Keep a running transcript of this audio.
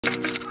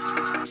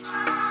Hey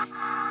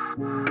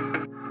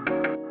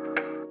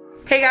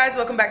guys,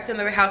 welcome back to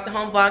another house to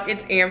home vlog.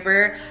 It's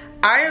Amber.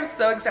 I am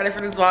so excited for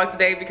this vlog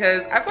today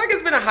because I feel like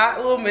it's been a hot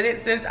little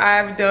minute since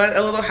I've done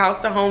a little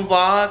house to home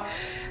vlog.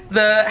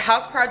 The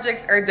house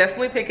projects are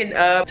definitely picking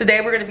up. Today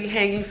we're gonna be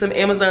hanging some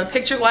Amazon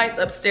picture lights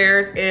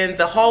upstairs in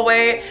the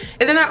hallway.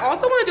 And then I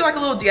also wanna do like a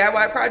little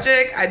DIY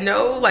project. I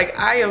know like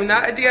I am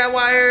not a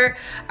DIYer.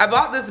 I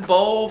bought this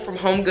bowl from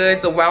Home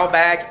Goods a while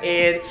back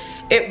and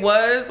it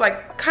was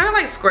like kind of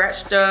like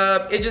scratched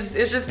up. It's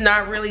just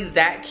not really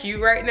that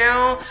cute right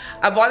now.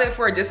 I bought it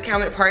for a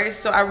discounted price,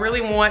 so I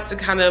really want to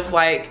kind of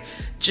like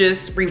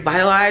just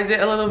revitalize it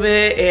a little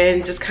bit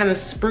and just kind of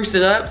spruce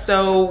it up.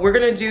 So we're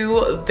gonna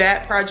do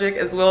that project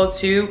as well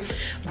too.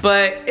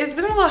 But it's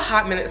been a little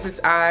hot minute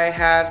since I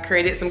have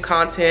created some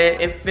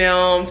content and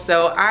filmed,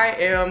 so I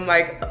am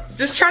like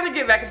just trying to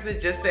get back into the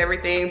gist of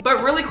everything.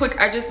 But really quick,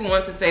 I just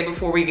want to say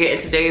before we get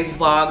into today's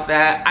vlog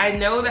that I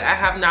know that I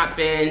have not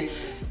been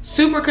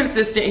super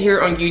consistent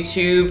here on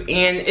YouTube,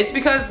 and it's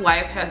because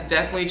life has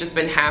definitely just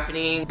been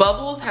happening.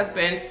 Bubbles has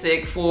been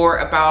sick for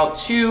about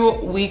 2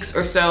 weeks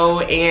or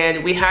so,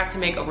 and we had to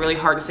make a really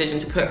hard decision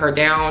to put her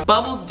down.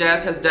 Bubbles'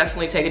 death has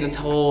definitely taken a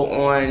toll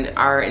on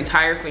our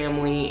entire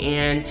family,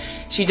 and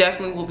she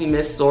definitely will be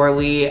missed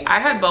sorely. I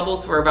had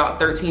Bubbles for about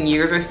 13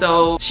 years or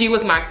so. She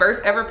was my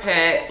first ever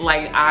pet.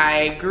 Like,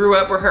 I grew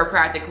up with her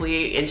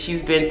practically, and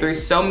she's been through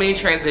so many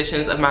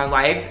transitions of my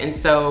life, and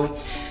so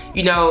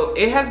you know,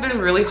 it has been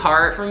really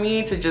hard for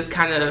me to just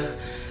kind of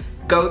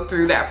go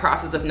through that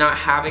process of not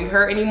having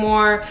her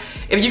anymore.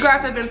 If you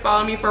guys have been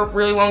following me for a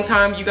really long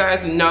time, you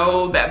guys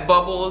know that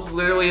Bubbles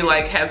literally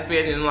like has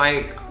been in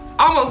like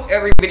almost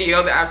every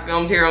video that I've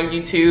filmed here on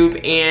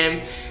YouTube,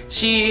 and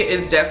she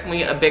is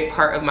definitely a big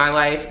part of my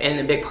life and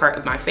a big part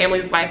of my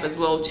family's life as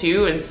well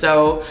too. And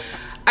so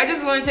I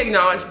just wanted to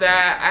acknowledge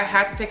that I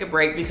had to take a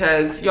break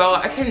because y'all,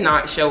 I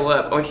cannot show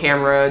up on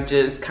camera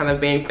just kind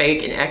of being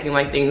fake and acting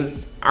like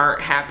things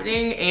aren't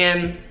happening,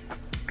 and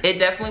it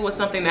definitely was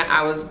something that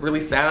I was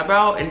really sad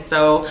about. And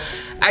so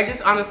I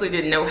just honestly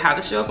didn't know how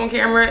to show up on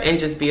camera and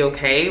just be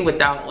okay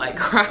without like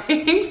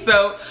crying.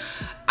 So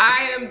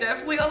I am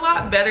definitely a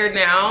lot better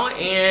now,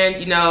 and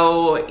you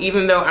know,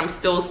 even though I'm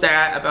still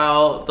sad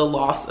about the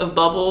loss of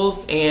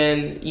Bubbles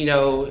and you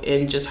know,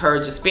 and just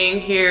her just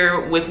being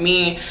here with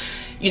me,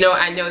 you know,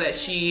 I know that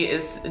she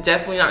is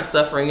definitely not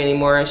suffering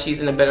anymore and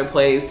she's in a better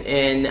place,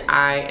 and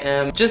I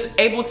am just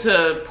able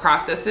to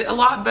process it a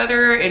lot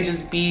better and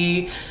just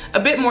be a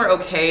bit more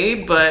okay.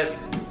 But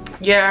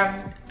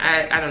yeah,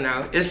 I don't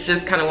know. It's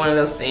just kind of one of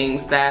those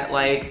things that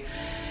like,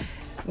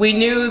 we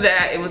knew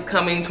that it was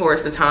coming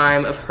towards the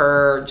time of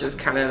her just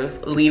kind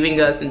of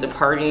leaving us and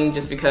departing,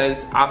 just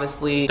because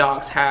obviously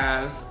dogs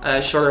have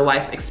a shorter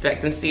life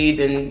expectancy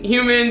than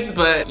humans.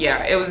 But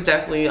yeah, it was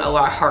definitely a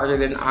lot harder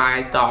than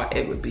I thought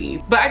it would be.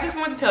 But I just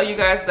wanted to tell you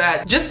guys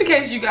that, just in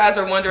case you guys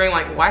are wondering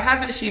like, why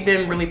hasn't she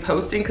been really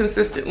posting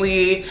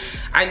consistently?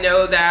 I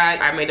know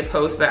that I made a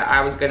post that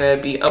I was gonna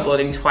be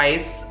uploading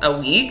twice a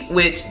week,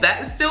 which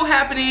that is still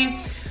happening.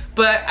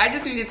 But I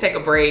just need to take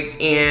a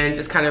break and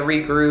just kind of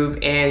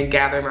regroup and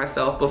gather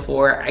myself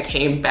before I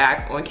came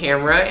back on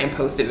camera and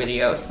posted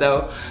videos.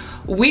 So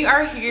we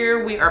are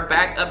here, we are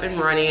back up and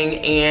running,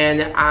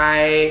 and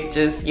I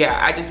just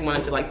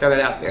wanted to like throw that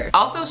out there.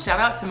 Also, shout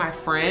out to my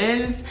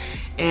friends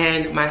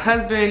and my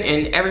husband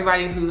and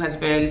everybody who has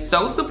been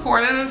so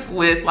supportive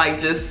with like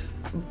just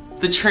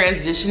the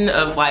transition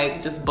of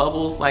like just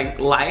Bubbles like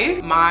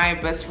life. My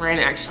best friend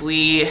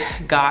actually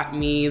got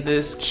me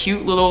this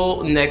cute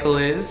little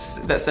necklace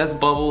that says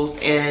Bubbles,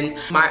 and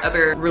my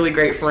other really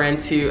great friend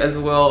too as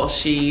well,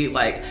 she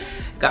like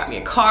got me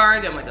a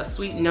card and like a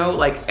sweet note.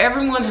 Like,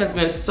 everyone has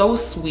been so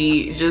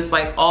sweet, just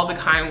like all the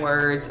kind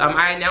words.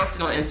 I announced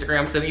it on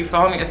Instagram, so if you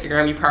follow me on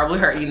Instagram, you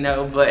probably already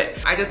know, but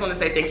I just want to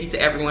say thank you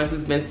to everyone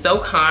who's been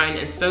so kind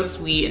and so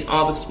sweet, and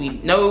all the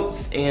sweet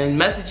notes and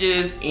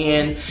messages.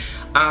 And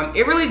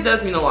it really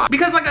does mean a lot,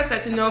 because like I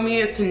said, to know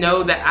me is to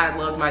know that I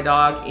loved my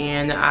dog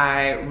and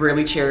I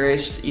really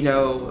cherished, you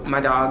know, my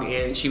dog,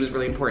 and she was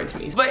really important to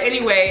me. But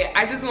anyway,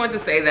 I just wanted to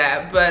say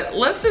that. But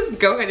let's just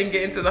go ahead and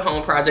get into the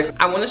home projects.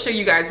 I want to show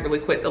you guys really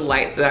quick the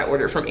lights that I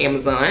ordered from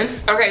Amazon.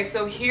 Okay,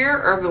 so here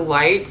are the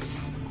lights.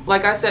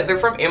 Like I said, they're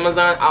from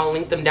Amazon. I'll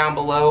link them down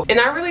below.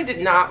 And I really did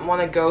not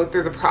want to go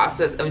through the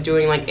process of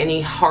doing like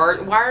any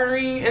hard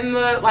wiring in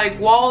the like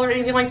wall or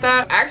anything like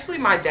that. Actually,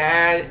 my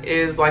dad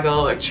is like an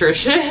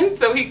electrician,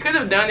 so he could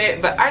have done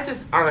it, but I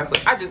just honestly,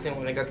 I just didn't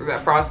want to go through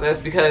that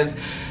process, because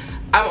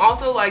I'm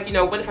also like, you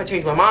know, what if I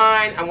change my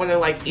mind? I want to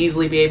like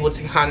easily be able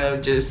to kind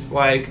of just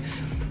like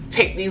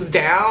take these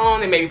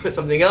down and maybe put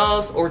something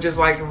else, or just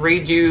like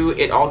redo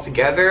it all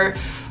together.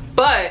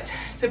 But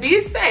to be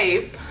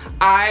safe,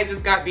 I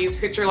just got these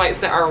picture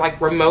lights that are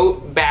like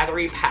remote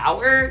battery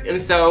powered,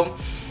 and so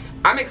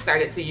I'm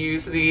excited to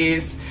use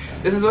these.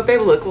 This is what they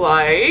look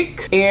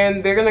like,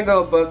 and they're gonna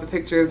go above the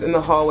pictures in the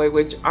hallway,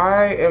 which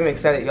I am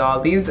excited, y'all.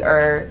 These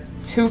are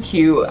too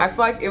cute. I feel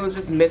like it was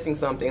just missing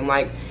something.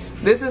 Like,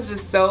 this is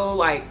just so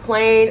like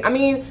plain. I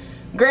mean,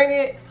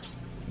 granted,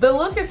 the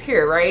look is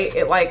here, right?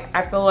 It like,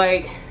 I feel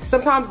like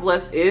sometimes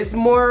less is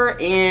more,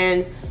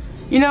 and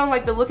you know,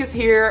 like the look is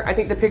here. I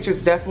think the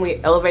pictures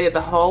definitely elevated the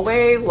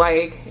hallway.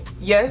 Like,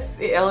 yes,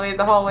 it elevated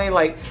the hallway.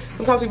 Like,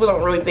 sometimes people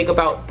don't really think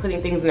about putting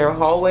things in their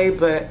hallway,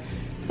 but I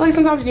feel like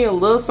sometimes you need a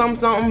little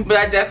something. But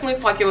I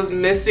definitely feel like it was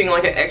missing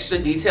like an extra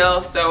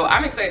detail. So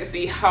I'm excited to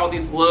see how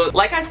these look.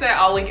 Like I said,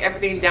 I'll link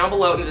everything down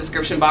below in the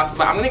description box,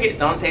 but I'm gonna get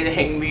Dante to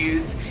hang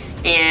these.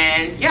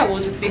 And yeah,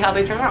 we'll just see how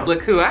they turn out.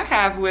 Look who I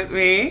have with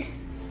me.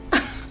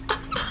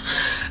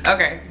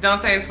 Okay,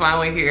 Dante is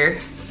finally here.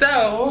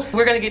 So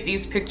we're gonna get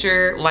these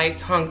picture lights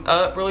hung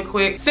up really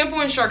quick. Simple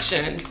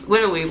instructions,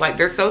 literally, like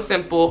they're so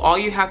simple. All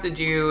you have to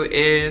do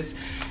is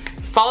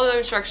follow the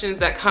instructions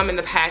that come in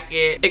the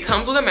packet. It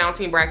comes with a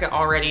mounting bracket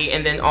already,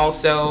 and then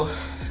also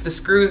the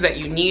screws that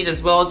you need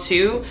as well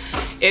too.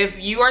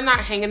 If you are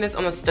not hanging this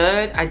on a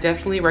stud, I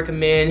definitely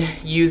recommend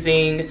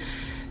using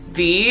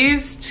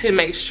these to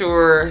make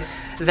sure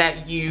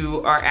that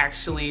you are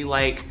actually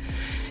like,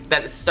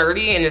 that it's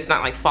sturdy and it's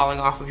not like falling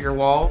off of your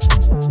wall.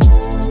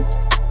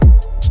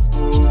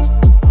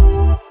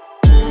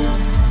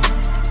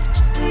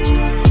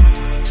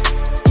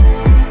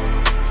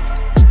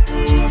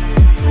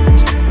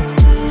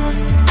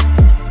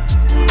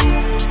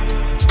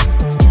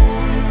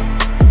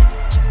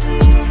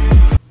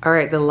 All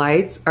right, the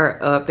lights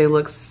are up. They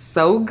look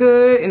so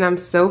good and I'm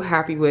so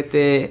happy with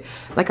it.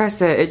 Like I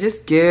said, it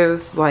just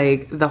gives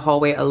like the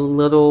hallway a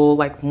little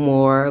like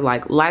more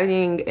like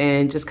lighting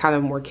and just kind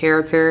of more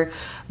character.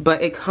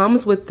 But it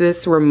comes with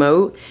this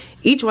remote.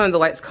 Each one of the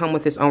lights come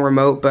with its own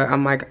remote, but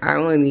I'm like, I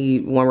only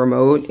need one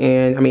remote,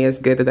 and I mean, it's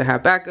good that I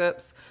have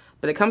backups.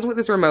 But it comes with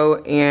this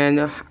remote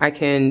and I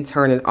can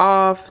turn it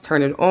off,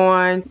 turn it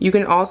on. You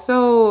can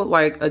also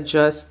like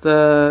adjust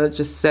the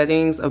just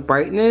settings of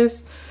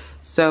brightness.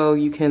 So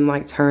you can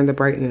like turn the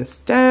brightness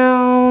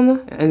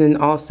down and then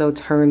also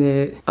turn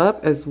it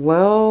up as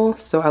well.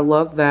 So I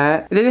love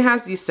that. And then it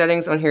has these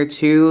settings on here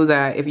too,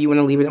 that if you want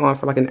to leave it on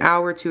for like an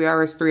hour, 2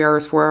 hours, 3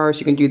 hours, 4 hours,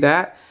 you can do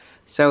that.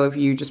 So if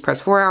you just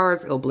press 4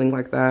 hours, it'll blink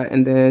like that,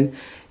 and then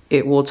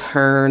it will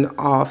turn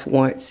off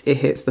once it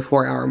hits the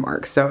 4 hour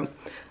mark. So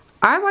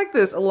I like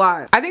this a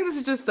lot. I think this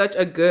is just such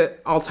a good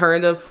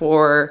alternative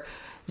for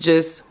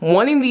just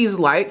wanting these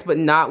lights but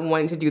not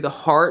wanting to do the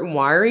hard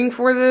wiring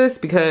for this,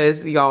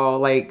 because y'all,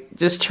 like,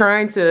 just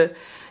trying to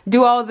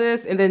do all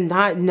this and then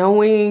not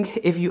knowing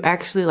if you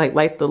actually like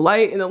light the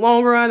light in the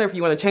long run or if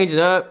you want to change it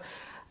up.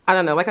 I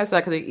don't know. Like I said,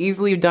 I could have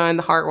easily done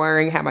the hard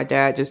wiring, had my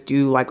dad just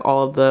do like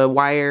all of the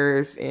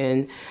wires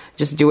and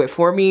just do it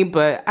for me,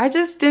 but I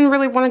just didn't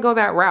really want to go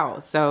that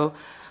route. So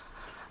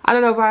I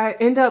don't know, if I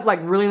end up like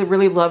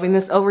really loving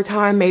this over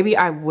time, maybe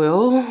I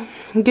will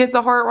get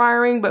the hard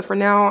wiring, but for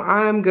now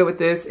I'm good with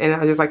this and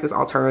I just like this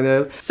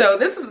alternative. So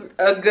this is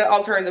a good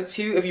alternative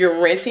too if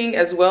you're renting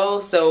as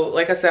well. So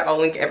like I said, I'll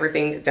link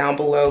everything down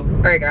below.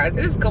 All right guys,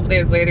 it is a couple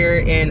days later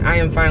and I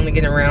am finally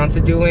getting around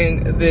to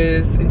doing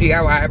this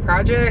DIY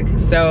project.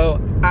 So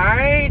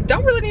I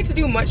don't really need to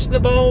do much to the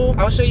bowl.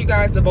 I'll show you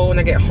guys the bowl when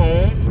I get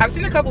home. I've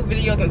seen a couple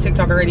videos on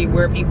TikTok already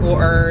where people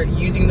are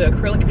using the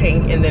acrylic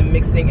paint and then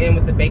mixing it in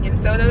with the baking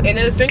soda. And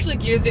it essentially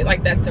gives it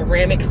like that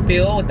ceramic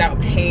feel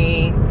without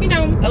paying, you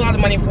know, a lot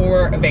of money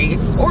for a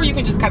vase. Or you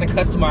can just kind of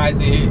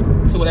customize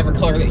it to whatever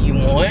color that you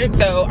want.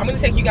 So I'm gonna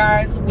take you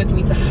guys with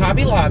me to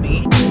Hobby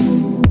Lobby.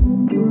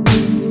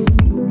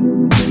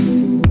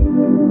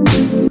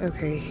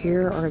 Okay,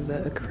 here are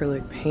the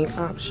acrylic paint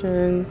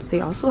options.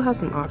 They also have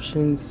some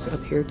options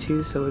up here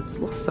too, so it's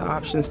lots of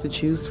options to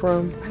choose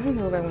from. I don't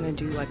know if I want to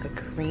do like a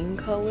cream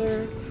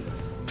color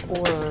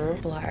or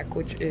black,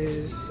 which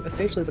is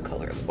essentially the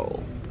color of the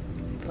bowl.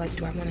 Like,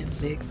 do I want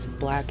to mix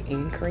black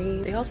and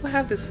cream? They also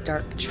have this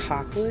dark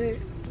chocolate,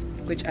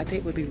 which I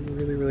think would be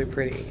really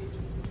pretty.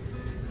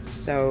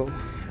 So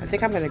I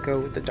think I'm gonna go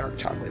with the dark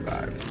chocolate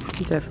vibe.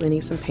 Definitely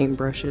need some paint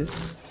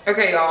brushes.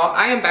 Okay y'all,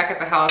 I am back at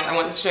the house. I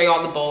want to show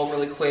y'all the bowl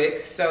really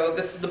quick. So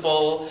this is the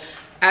bowl.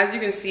 As you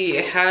can see,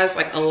 it has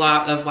like a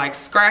lot of like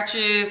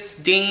scratches,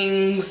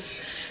 dings.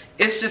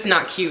 It's just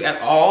not cute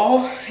at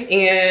all.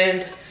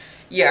 And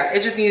yeah,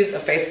 it just needs a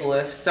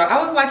facelift. So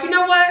I was like, you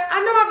know what? I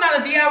know I'm not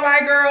a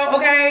DIY girl,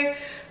 okay?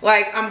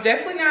 Like, I'm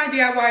definitely not a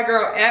DIY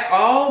girl at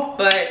all,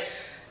 but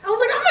I was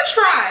like, I'm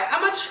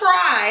gonna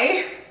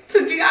try to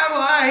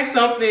DIY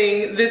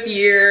something this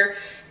year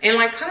and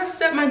like kind of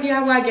step my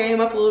DIY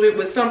game up a little bit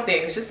with some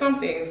things, just some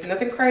things,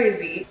 nothing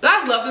crazy. But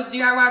I love this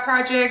DIY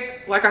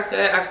project. Like I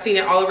said, I've seen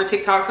it all over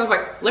TikTok, so I was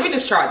like, let me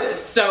just try this.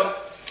 So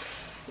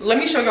let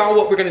me show y'all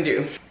what we're gonna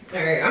do. All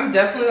right, I'm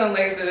definitely gonna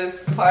lay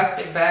this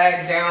plastic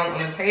bag down on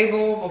the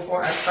table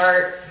before I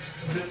start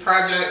this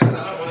project, because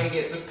I don't wanna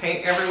get this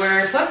paint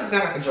everywhere. Plus it's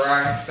gonna have to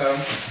dry, so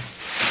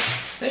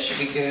that should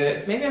be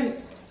good. Maybe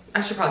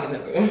I should probably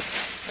get another one.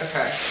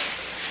 Okay,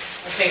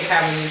 I think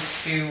having these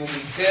two will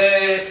be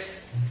good.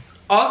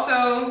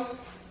 Also,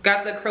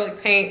 got the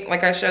acrylic paint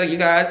like I showed you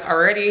guys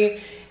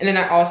already. And then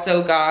I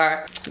also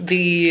got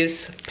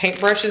these paint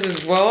brushes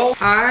as well.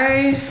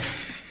 I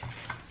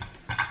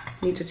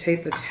need to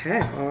take the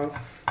tag off.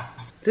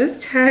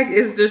 This tag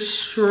is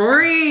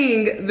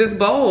destroying this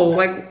bowl.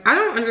 Like, I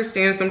don't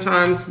understand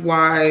sometimes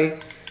why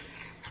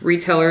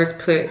retailers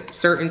put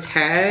certain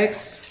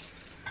tags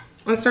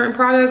on certain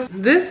products.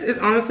 This is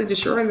honestly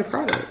destroying the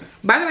product.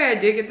 By the way, I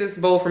did get this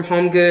bowl from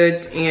Home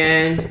Goods,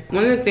 and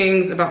one of the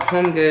things about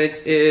Home Goods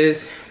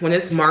is when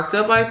it's marked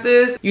up like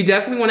this, you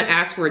definitely want to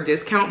ask for a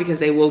discount because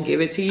they will give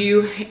it to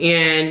you.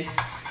 And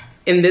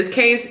in this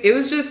case, it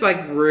was just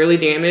like really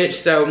damaged.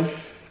 So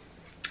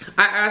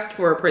I asked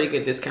for a pretty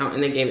good discount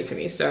and they gave it to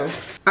me. So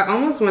I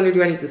almost wonder,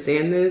 do I need to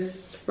sand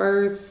this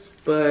first?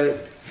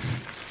 But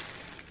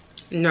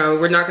no,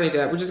 we're not gonna do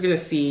that. We're just gonna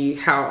see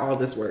how all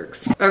this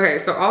works. Okay,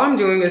 so all I'm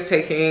doing is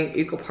taking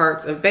equal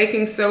parts of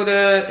baking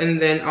soda,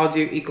 and then I'll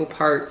do equal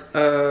parts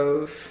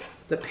of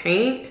the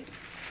paint.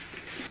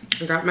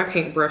 I got my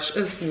paintbrush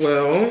as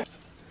well.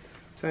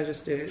 So I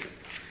just did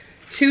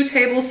 2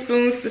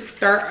 tablespoons to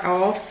start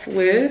off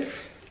with.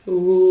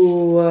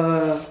 Ooh,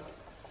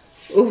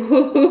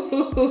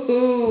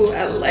 ooh,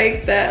 I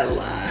like that a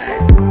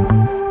lot.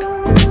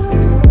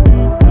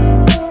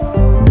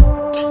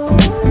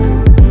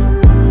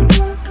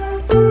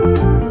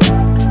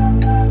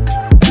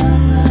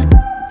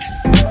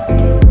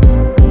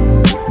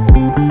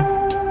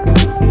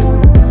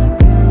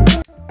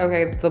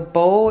 Okay, the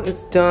bowl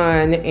is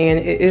done and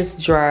it is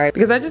dry.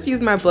 Because I just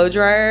used my blow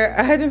dryer,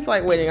 I didn't feel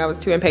like waiting, I was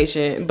too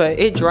impatient. But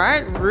it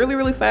dried really,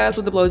 really fast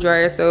with the blow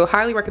dryer. So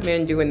highly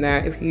recommend doing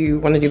that if you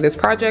want to do this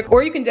project.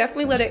 Or you can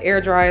definitely let it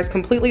air dry, it's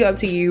completely up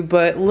to you.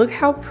 But look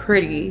how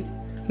pretty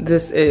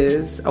this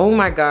is. Oh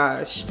my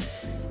gosh.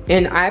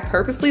 And I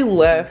purposely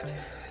left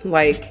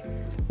like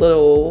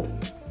little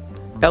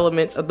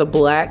elements of the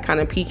black kind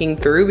of peeking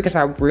through because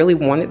I really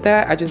wanted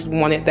that. I just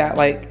wanted that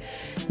like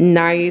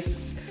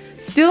nice,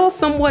 still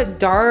somewhat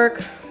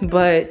dark,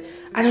 but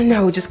I don't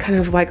know, just kind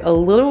of like a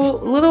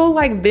little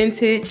like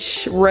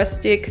vintage,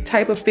 rustic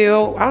type of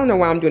feel. I don't know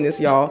why I'm doing this,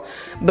 y'all.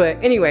 But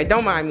anyway,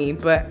 don't mind me,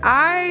 but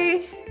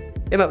I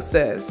am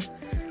obsessed.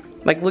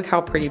 Like, look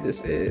how pretty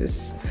this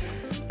is.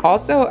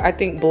 Also, I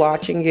think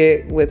blotching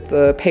it with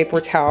the paper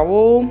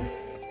towel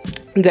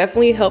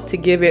definitely helped to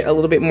give it a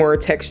little bit more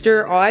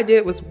texture. All I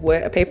did was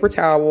wet a paper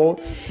towel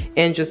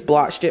and just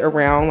blotched it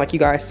around like you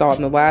guys saw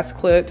in the last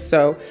clip.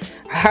 So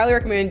I highly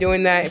recommend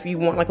doing that if you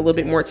want like a little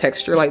bit more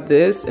texture like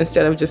this,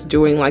 instead of just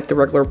doing like the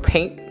regular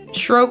paint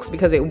strokes,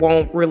 because it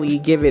won't really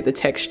give it the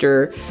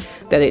texture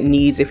that it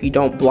needs if you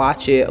don't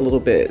blotch it a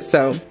little bit.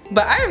 So,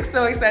 but I am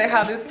so excited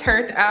how this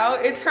turned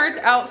out. It turned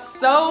out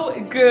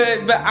so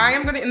good. But I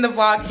am gonna end the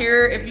vlog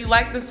here. If you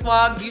like this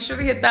vlog, be sure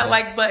to hit that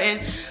like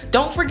button.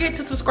 Don't forget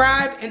to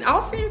subscribe, and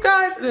I'll see you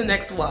guys in the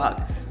next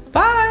vlog.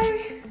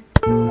 Bye.